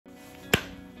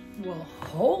Well,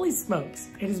 holy smokes.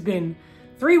 It has been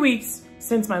 3 weeks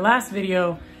since my last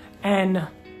video, and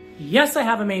yes, I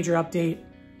have a major update.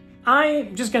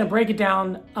 I'm just gonna break it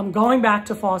down. I'm going back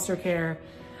to foster care.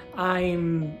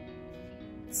 I'm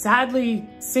sadly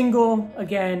single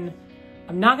again.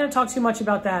 I'm not gonna talk too much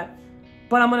about that,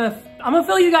 but I'm gonna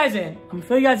fill you guys in. I'm gonna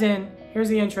fill you guys in. Here's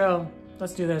the intro.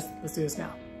 Let's do this. Let's do this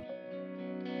now.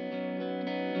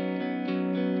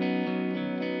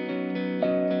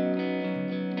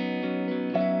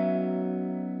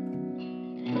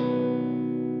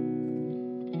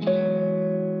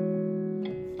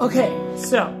 Okay,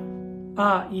 so,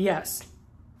 yes,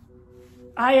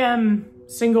 I am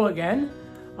single again.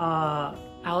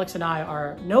 Alex and I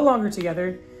are no longer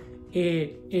together.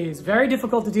 It is very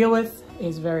difficult to deal with. It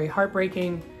is very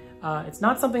heartbreaking. It's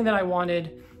not something that I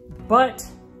wanted, but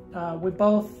we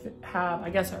both have, I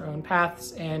guess, our own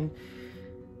paths, and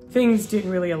things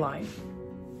didn't really align.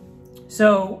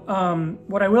 So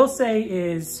what I will say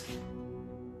is,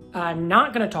 I'm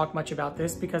not going to talk much about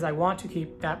this because I want to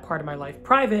keep that part of my life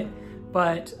private,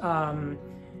 but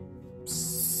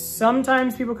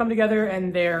sometimes people come together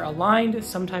and they're aligned,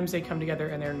 sometimes they come together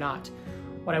and they're not.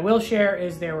 What I will share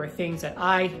is there were things that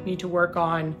I need to work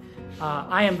on.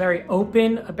 I am very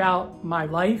open about my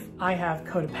life. I have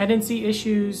codependency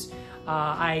issues.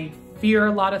 I fear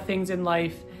a lot of things in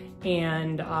life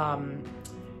and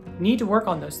need to work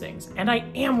on those things. And I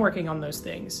am working on those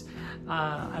things.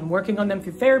 I'm working on them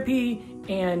through therapy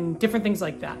and different things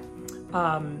like that.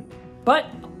 But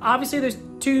obviously there's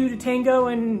two to tango,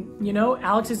 and you know,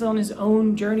 Alex is on his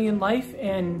own journey in life,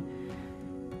 and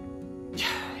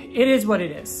it is what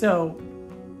it is. So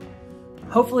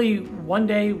hopefully one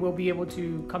day we'll be able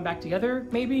to come back together,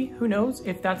 maybe, who knows,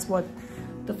 if that's what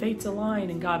the fates align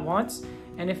and God wants.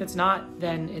 And if it's not,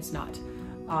 then it's not.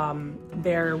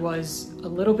 There was a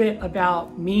little bit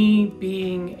about me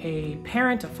being a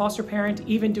parent, a foster parent,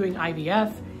 even doing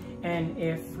IVF, and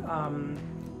if,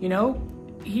 you know,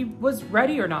 he was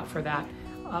ready or not for that.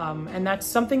 And that's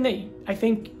something that I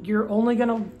think you're only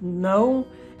gonna know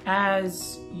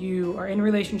as you are in a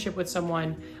relationship with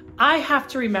someone. I have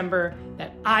to remember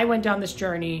that I went down this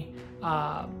journey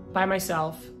by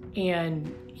myself,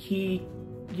 and he,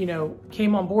 you know,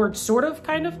 came on board sort of,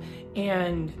 kind of,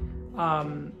 and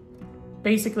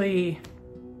basically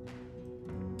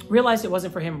realized it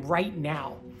wasn't for him right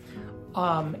now.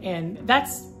 And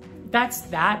that's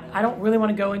that. I don't really want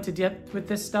to go into depth with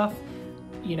this stuff.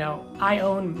 You know, I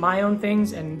own my own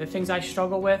things and the things I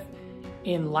struggle with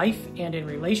in life and in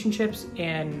relationships,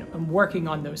 and I'm working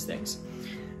on those things.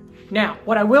 Now,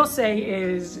 what I will say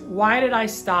is, why did I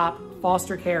stop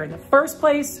foster care in the first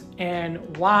place?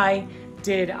 And why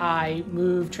did I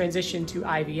transition to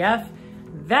IVF?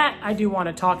 That I do want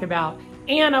to talk about,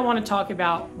 and I want to talk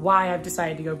about why I've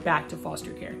decided to go back to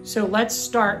foster care. So let's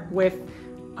start with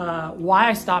why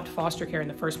I stopped foster care in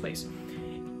the first place.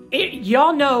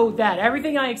 Y'all know that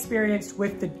everything I experienced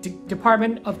with the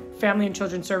Department of Family and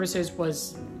Children Services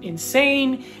was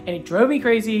insane, and it drove me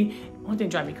crazy. Well, it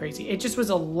didn't drive me crazy. It just was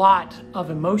a lot of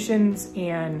emotions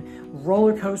and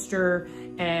roller coaster,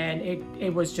 and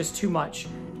it was just too much.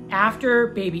 After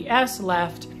baby S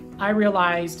left, I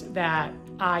realized that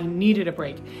I needed a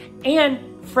break.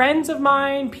 And friends of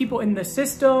mine, people in the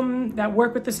system that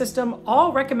work with the system,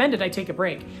 all recommended I take a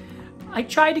break. I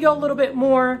tried to go a little bit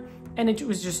more, and it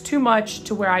was just too much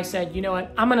to where I said, you know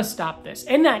what, I'm gonna stop this.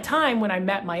 In that time when I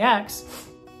met my ex,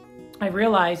 I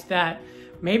realized that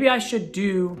maybe I should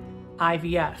do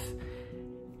IVF.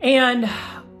 And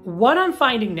what I'm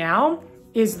finding now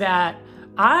is that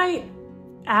I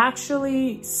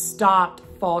actually stopped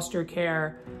foster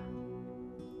care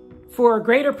for a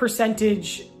greater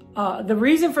percentage. The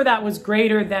reason for that was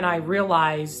greater than I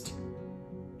realized,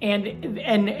 and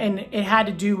it had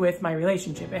to do with my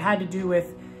relationship. It had to do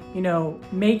with, you know,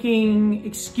 making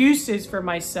excuses for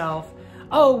myself.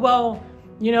 Oh, well,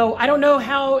 you know, I don't know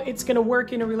how it's gonna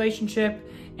work in a relationship,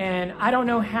 and I don't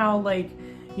know how, like,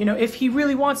 you know, if he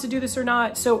really wants to do this or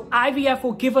not. So IVF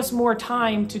will give us more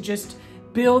time to just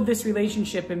build this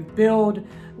relationship and build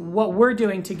what we're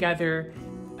doing together,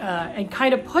 and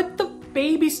kind of put the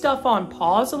baby stuff on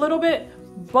pause a little bit,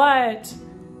 but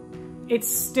it's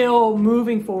still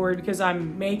moving forward because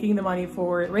I'm making the money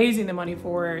for it, raising the money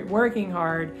for it, working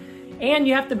hard, and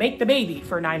you have to make the baby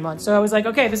for 9 months. So I was like,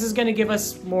 okay, this is gonna give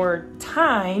us more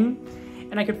time,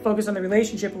 and I could focus on the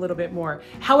relationship a little bit more.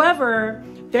 However,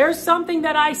 there's something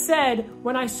that I said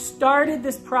when I started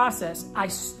this process. I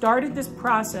started this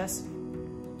process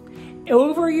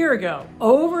over a year ago.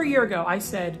 I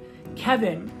said,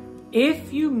 Kevin,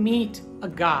 if you meet a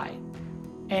guy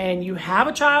and you have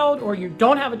a child, or you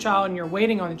don't have a child and you're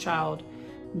waiting on a child,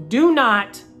 do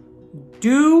not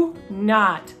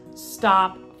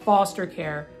stop foster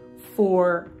care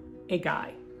for a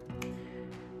guy.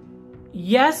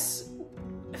 Yes,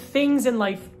 things in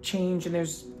life change and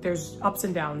there's ups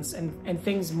and downs and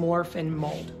things morph and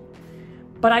mold.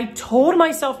 But I told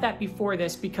myself that before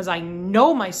this because I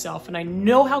know myself and I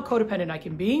know how codependent I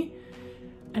can be.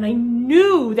 And I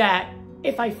knew that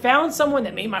if I found someone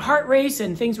that made my heart race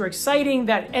and things were exciting,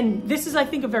 and this is, I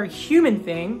think, a very human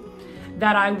thing,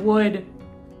 that I wouldn't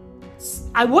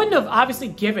have obviously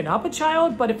given up a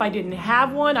child, but if I didn't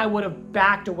have one, I would have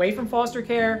backed away from foster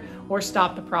care or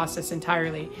stopped the process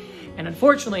entirely. And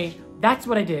unfortunately, that's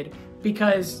what I did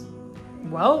because,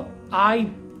 well, I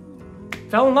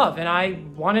fell in love and I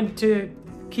wanted to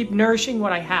keep nourishing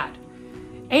what I had.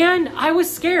 And I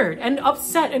was scared and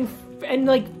upset and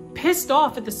like pissed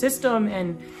off at the system,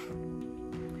 and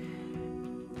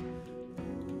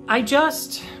I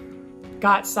just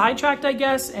got sidetracked, I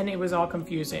guess, and it was all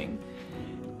confusing.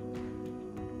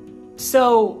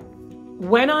 So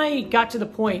when I got to the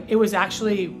point, it was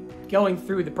actually going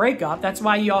through the breakup. That's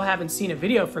why y'all haven't seen a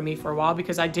video from me for a while,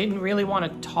 because I didn't really want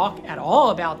to talk at all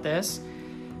about this.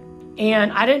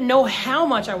 And I didn't know how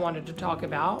much I wanted to talk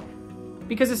about,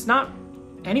 because it's not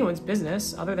anyone's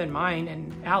business other than mine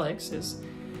and Alex's.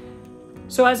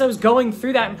 So as I was going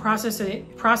through that and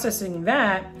processing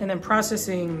that, and then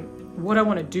processing what I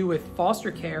want to do with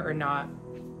foster care or not,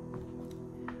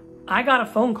 I got a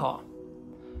phone call.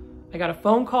 I got a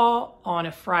phone call on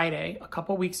a Friday a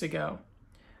couple weeks ago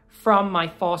from my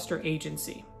foster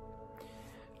agency.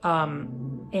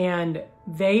 And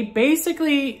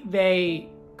they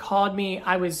called me.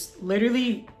 I was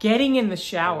literally getting in the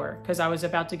shower because I was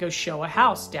about to go show a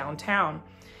house downtown.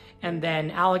 And then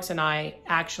Alex and I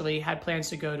actually had plans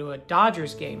to go to a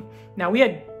Dodgers game. Now, we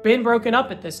had been broken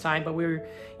up at this time, but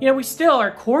we still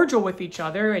are cordial with each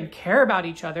other and care about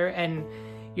each other. And,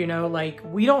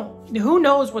 who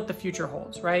knows what the future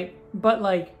holds, right?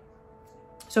 But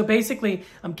so basically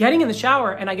I'm getting in the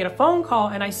shower and I get a phone call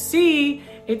and I see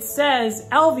it says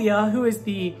Elvia, who is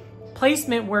the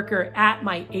placement worker at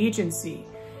my agency.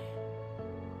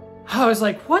 I was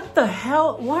like, what the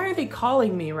hell? Why are they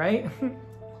calling me, right?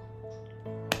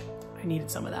 I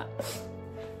needed some of that.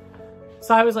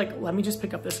 So I was like, let me just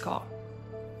pick up this call.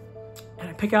 And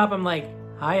I pick up, I'm like,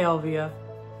 hi, Elvia.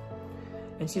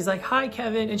 And she's like, hi,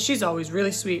 Kevin. And she's always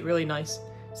really sweet, really nice.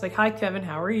 It's like, hi, Kevin,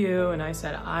 how are you? And I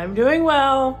said, I'm doing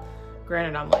well.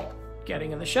 Granted, I'm like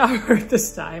getting in the shower at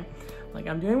this time. Like,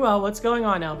 I'm doing well. What's going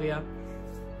on, Elvia?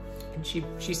 And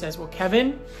she says, well,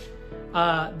 Kevin,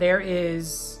 there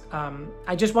is,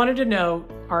 I just wanted to know,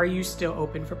 are you still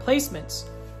open for placements?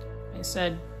 I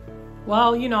said,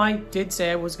 well, I did say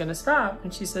I was going to stop.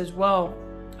 And she says, well,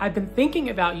 I've been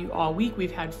thinking about you all week.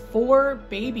 We've had 4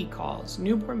 baby calls,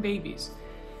 newborn babies.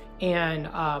 And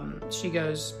she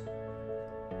goes,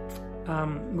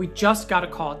 we just got a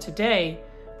call today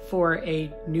for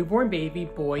a newborn baby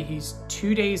boy. He's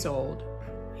 2 days old.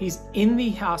 He's in the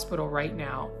hospital right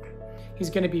now. He's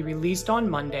going to be released on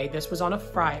Monday. This was on a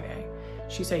Friday.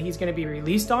 She said he's going to be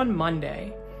released on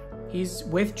Monday. He's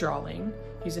withdrawing.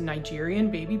 He's a Nigerian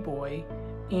baby boy.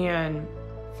 And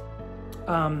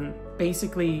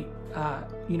basically,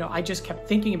 I just kept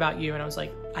thinking about you, and I was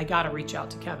like, I got to reach out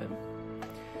to Kevin.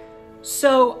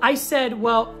 So I said,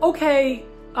 well, okay.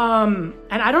 And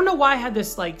I don't know why I had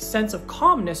this sense of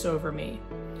calmness over me.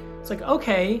 It's like,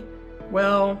 okay,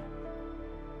 well,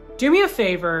 do me a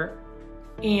favor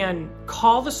and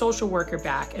call the social worker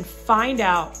back and find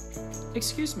out,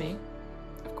 excuse me,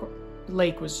 of course,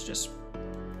 Lake was just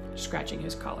scratching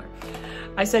his collar.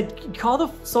 I said, call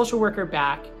the social worker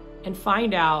back and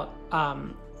find out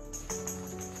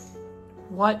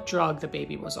what drug the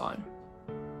baby was on.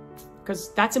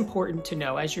 Because that's important to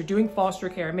know as you're doing foster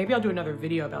care. Maybe I'll do another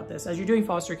video about this. As you're doing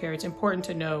foster care, it's important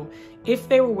to know if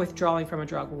they were withdrawing from a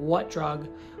drug, what drug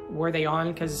were they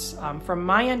on? Because from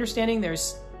my understanding,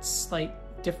 there's slight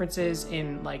differences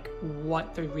in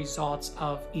what the results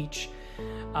of each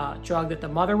drug that the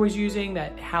mother was using,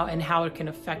 how it can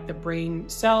affect the brain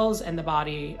cells and the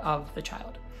body of the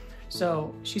child.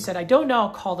 So she said, I don't know, I'll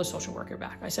call the social worker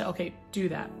back. I said, okay, do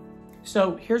that.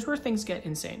 So here's where things get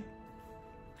insane.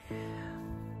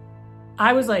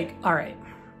 I was like, all right,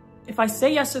 if I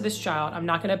say yes to this child, I'm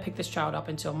not going to pick this child up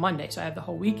until Monday. So I have the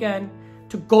whole weekend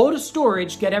to go to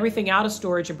storage, get everything out of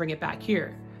storage and bring it back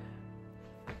here.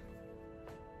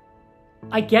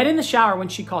 I get in the shower when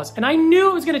she calls, and I knew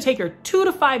it was going to take her 2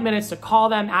 to 5 minutes to call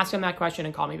them, ask them that question,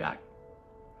 and call me back.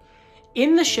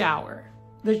 In the shower,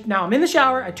 now I'm in the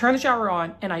shower, I turn the shower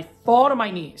on, and I fall to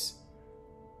my knees.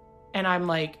 And I'm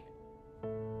like,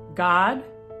 God,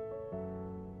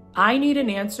 I need an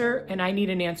answer, and I need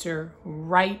an answer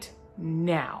right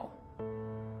now.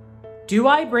 Do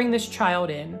I bring this child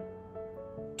in?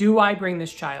 Do I bring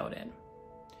this child in?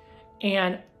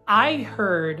 And I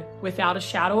heard without a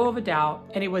shadow of a doubt,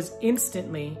 and it was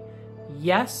instantly,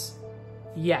 yes,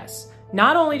 yes.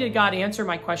 Not only did God answer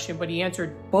my question, but he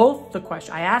answered both the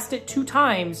questions. I asked it 2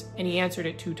 times and he answered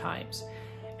it 2 times.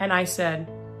 And I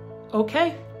said,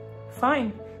 okay,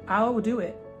 fine, I will do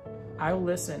it. I will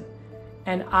listen.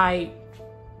 And I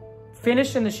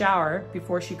finished in the shower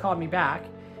before she called me back,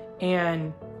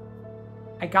 and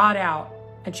I got out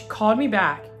and she called me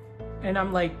back, and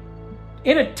I'm like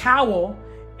in a towel,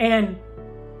 and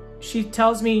she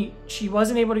tells me she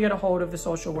wasn't able to get a hold of the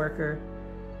social worker,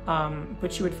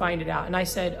 but she would find it out. And I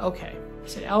said, okay. I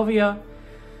said, Elvia,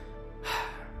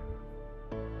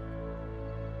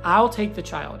 I'll take the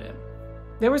child in.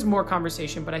 There was more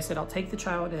conversation, but I said, I'll take the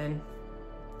child in,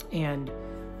 and,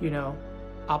 you know,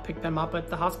 I'll pick them up at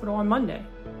the hospital on Monday.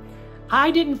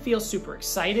 I didn't feel super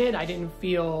excited. I didn't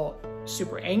feel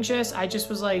super anxious. I just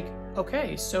was like,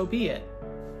 okay, so be it.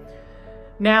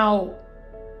 Now,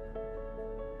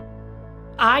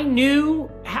 I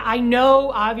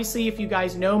know, obviously, if you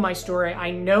guys know my story,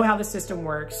 I know how the system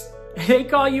works. They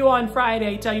call you on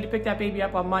Friday, tell you to pick that baby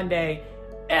up on Monday.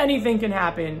 Anything can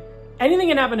happen. Anything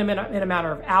can happen in a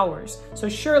matter of hours. So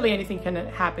surely anything can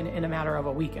happen in a matter of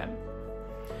a weekend.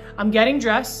 I'm getting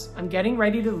dressed, I'm getting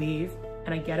ready to leave,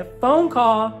 and I get a phone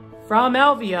call from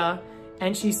Elvia,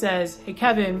 and she says, hey,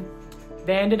 Kevin,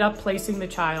 they ended up placing the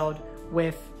child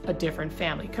with a different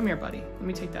family. Come here, buddy. Let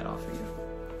me take that off for you.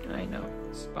 I know,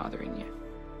 it's bothering you.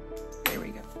 There we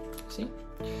go. See?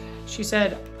 She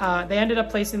said they ended up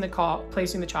placing the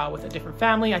child with a different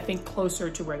family, I think closer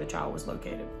to where the child was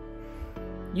located.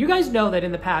 You guys know that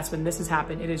in the past, when this has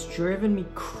happened, it has driven me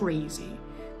crazy.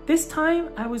 This time,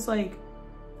 I was like,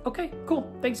 okay,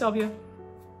 cool. Thanks, Elvia.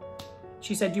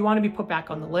 She said, do you want to be put back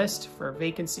on the list for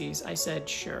vacancies? I said,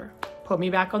 sure. Put me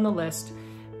back on the list.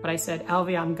 But I said,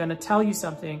 Elvia, I'm going to tell you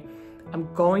something.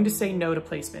 I'm going to say no to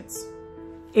placements.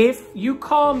 If you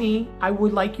call me, I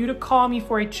would like you to call me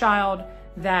for a child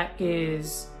that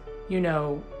is, you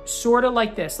know, sort of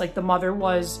like this. Like the mother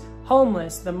was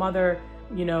homeless. The mother,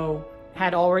 you know,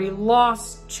 had already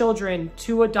lost children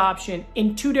to adoption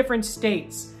in 2 different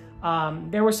states.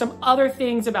 There were some other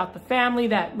things about the family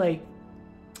that, like,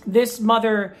 this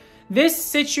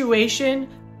situation,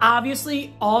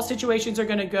 obviously all situations are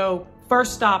going to go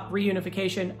first stop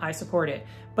reunification. I support it.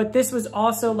 But this was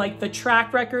also like the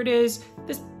track record is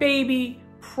this baby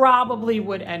probably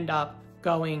would end up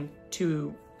going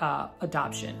to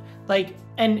adoption. Like,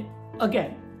 and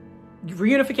again,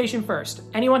 reunification first.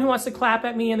 Anyone who wants to clap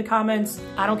at me in the comments,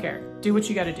 I don't care. Do what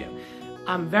you got to do.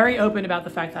 I'm very open about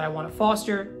the fact that I want to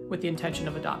foster with the intention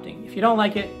of adopting. If you don't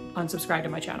like it, unsubscribe to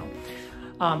my channel.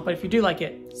 But if you do like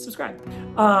it, subscribe.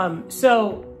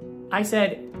 So I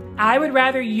said, I would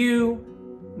rather you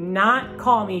not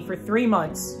call me for 3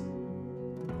 months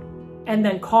and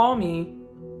then call me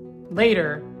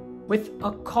later with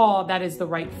a call that is the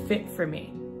right fit for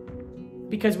me.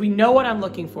 Because we know what I'm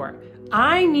looking for.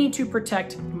 I need to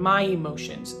protect my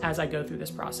emotions as I go through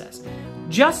this process.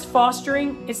 Just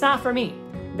fostering, it's not for me.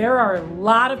 There are a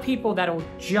lot of people that will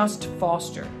just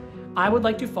foster. I would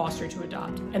like to foster to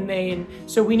adopt. And then,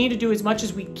 so we need to do as much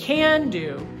as we can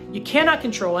do. You cannot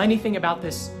control anything about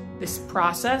this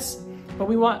process, but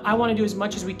I want to do as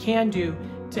much as we can do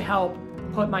to help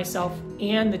put myself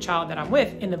and the child that I'm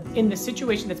with in the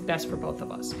situation that's best for both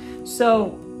of us.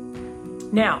 So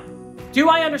now, do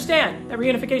I understand that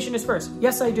reunification is first?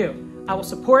 Yes, I do. I will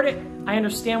support it. I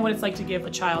understand what it's like to give a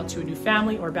child to a new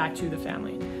family or back to the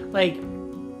family. Like,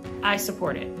 I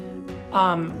support it.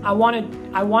 I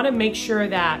want to make sure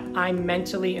that I'm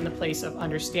mentally in the place of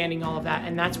understanding all of that,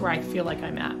 and that's where I feel like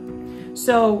I'm at.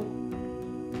 So,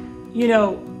 you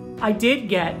know, I did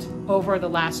get, over the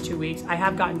last 2 weeks, I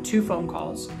have gotten 2 phone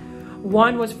calls.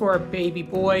 One was for a baby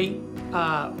boy,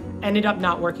 ended up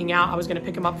not working out. I was going to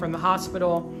pick him up from the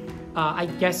hospital. I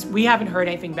guess we haven't heard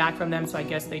anything back from them, so I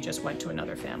guess they just went to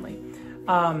another family.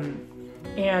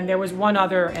 And there was one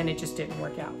other, and it just didn't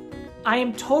work out. I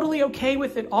am totally okay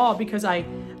with it all because I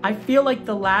feel like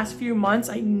the last few months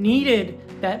I needed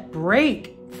that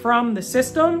break from the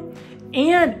system,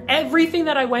 and everything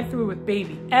that I went through with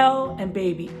baby L and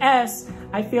baby S,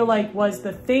 I feel like was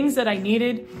the things that I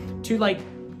needed to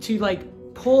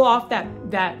pull off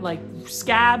that like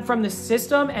scab from the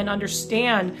system and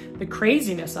understand the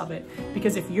craziness of it.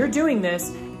 Because if you're doing this,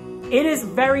 it is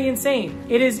very insane.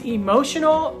 It is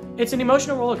emotional. It's an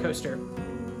emotional roller coaster.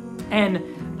 And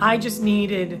I just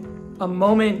needed a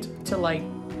moment to like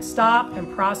stop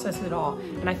and process it all.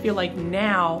 And I feel like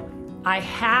now I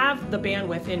have the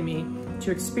bandwidth in me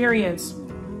to experience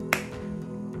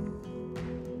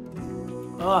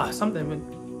something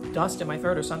with dust in my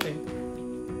throat or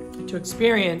something, to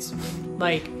experience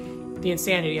like the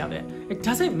insanity of it. It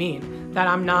doesn't mean that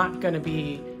I'm not gonna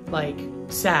be like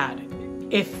sad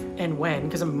if and when,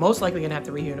 because I'm most likely gonna have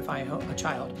to reunify a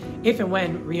child, if and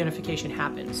when reunification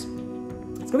happens.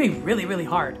 It's gonna be really, really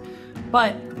hard,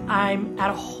 but I'm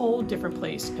at a whole different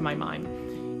place in my mind.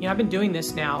 You know, I've been doing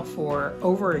this now for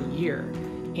over a year,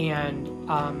 and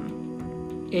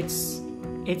it's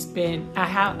been, I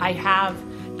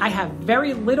have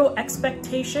very little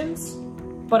expectations,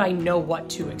 but I know what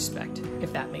to expect,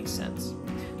 if that makes sense.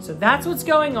 So that's what's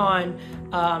going on.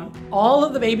 All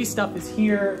of the baby stuff is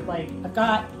here. Like I've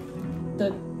got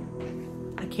the,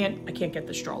 I can't get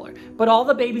the stroller, but all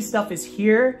the baby stuff is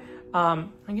here. I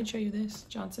can show you this,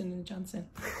 Johnson & Johnson.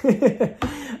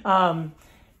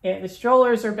 The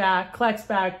strollers are back, Kleck's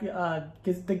back,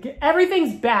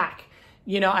 everything's back.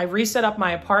 You know, I reset up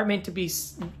my apartment to be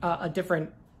a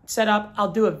different setup.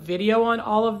 I'll do a video on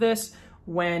all of this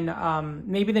when,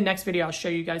 maybe the next video I'll show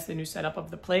you guys the new setup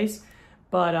of the place.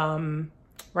 But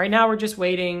right now we're just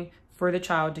waiting for the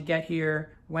child to get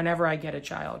here whenever I get a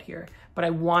child here. But I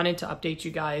wanted to update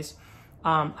you guys.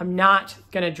 I'm not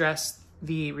gonna address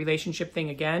the relationship thing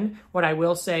again. What I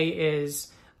will say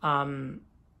is,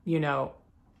 you know,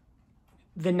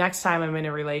 the next time I'm in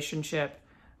a relationship,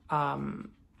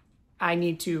 I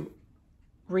need to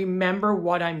remember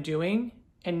what I'm doing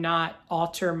and not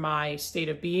alter my state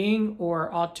of being or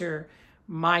alter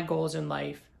my goals in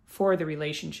life for the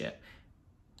relationship.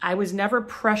 I was never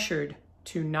pressured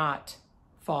to not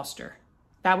foster.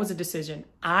 That was a decision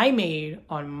I made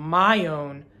on my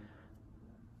own,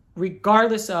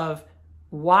 regardless of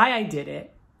why I did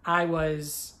it. I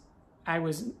was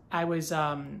going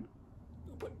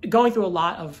through a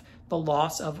lot of the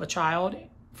loss of a child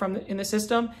in the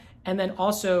system, and then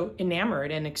also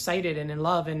enamored and excited and in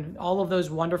love and all of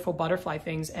those wonderful butterfly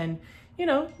things, and, you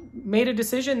know, made a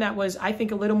decision that was, I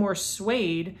think, a little more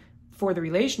swayed for the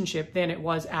relationship than it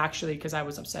was actually because I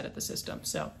was upset at the system.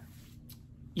 So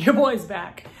your boy's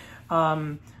back.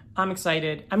 I'm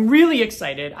excited. I'm really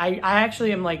excited. I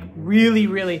actually am like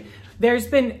really, there's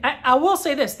been, I will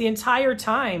say this, the entire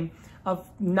time of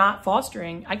not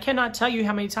fostering, I cannot tell you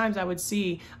how many times I would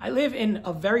see, I live in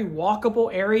a very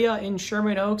walkable area in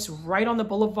Sherman Oaks, right on the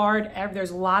boulevard.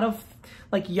 There's a lot of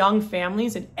like young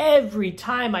families, and every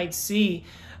time I'd see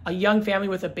a young family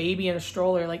with a baby in a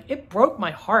stroller, like it broke my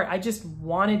heart. I just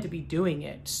wanted to be doing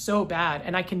it so bad.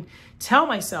 And I can tell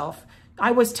myself,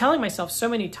 I was telling myself so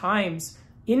many times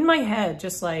in my head,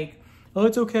 just like, oh,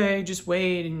 it's okay, just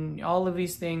wait, and all of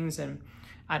these things, and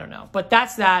I don't know, but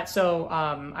that's that. So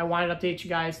I wanted to update you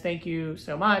guys. Thank you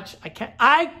so much.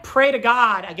 I pray to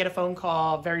God I get a phone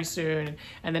call very soon,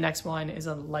 and the next one is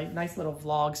a nice little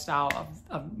vlog style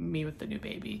of me with the new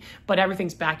baby. But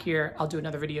everything's back here. I'll do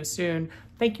another video soon.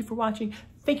 Thank you for watching.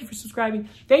 Thank you for subscribing.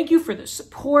 Thank you for the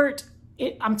support.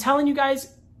 I'm telling you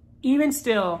guys, even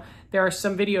still, there are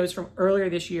some videos from earlier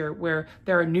this year where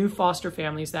there are new foster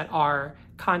families that are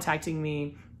contacting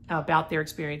me about their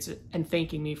experience and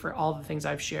thanking me for all the things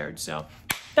I've shared. So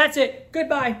that's it.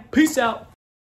 Goodbye. Peace out.